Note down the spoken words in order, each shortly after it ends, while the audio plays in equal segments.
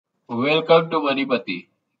Welcome to Manipati.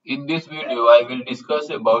 In this video, I will discuss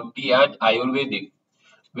about Tiaan Ayurvedic,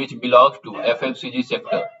 which belongs to FMCG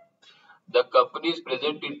sector. The company is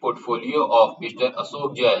present in portfolio of Mr.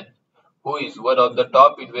 Ashok Jain, who is one of the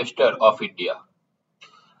top investor of India.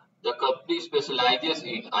 The company specializes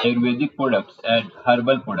in Ayurvedic products and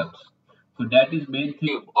herbal products. So that is main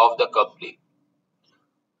theme of the company.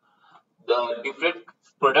 The different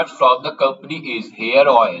products from the company is hair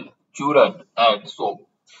oil, churn, and soap.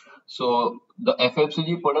 So the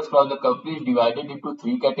FMCG products from the company is divided into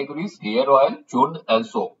three categories: hair oil, churn, and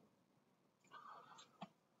soap.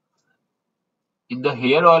 In the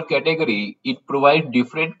hair oil category, it provides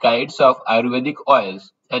different kinds of Ayurvedic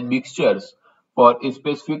oils and mixtures for a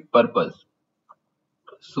specific purpose.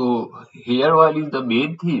 So hair oil is the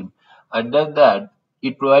main theme. Under that,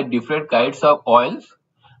 it provides different kinds of oils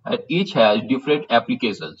and each has different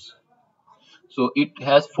applications. So it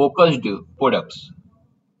has focused products.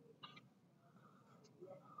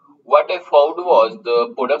 What I found was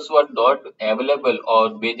the products were not available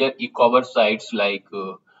on major e-commerce sites like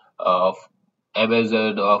uh,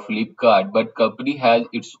 Amazon or Flipkart, but company has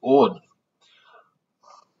its own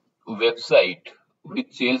website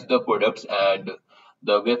which sells the products, and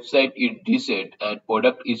the website is decent and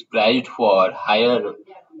product is priced for higher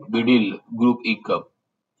middle group income.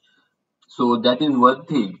 So that is one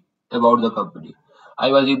thing about the company. I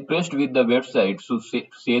was impressed with the website, to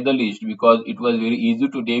say the least, because it was very easy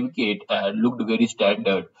to navigate and looked very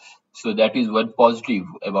standard. So that is one positive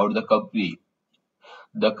about the company.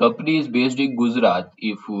 The company is based in Gujarat.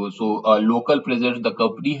 If so, a local presence the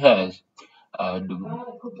company has, and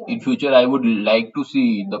in future I would like to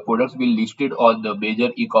see the products be listed on the major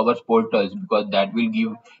e-commerce portals because that will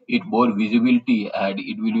give it more visibility and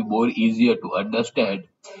it will be more easier to understand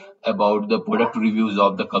about the product reviews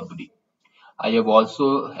of the company. I have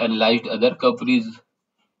also analyzed other companies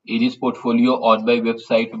in his portfolio on my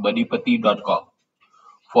website manipati.com.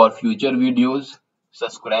 For future videos,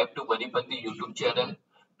 subscribe to Manipati YouTube channel.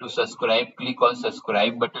 To subscribe, click on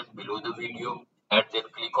subscribe button below the video and then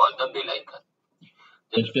click on the bell icon.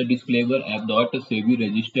 Just a disclaimer, I am not a SEBI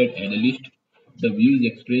registered analyst. The views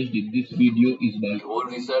expressed in this video is my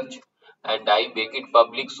own research and I make it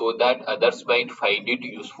public so that others might find it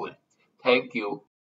useful. Thank you.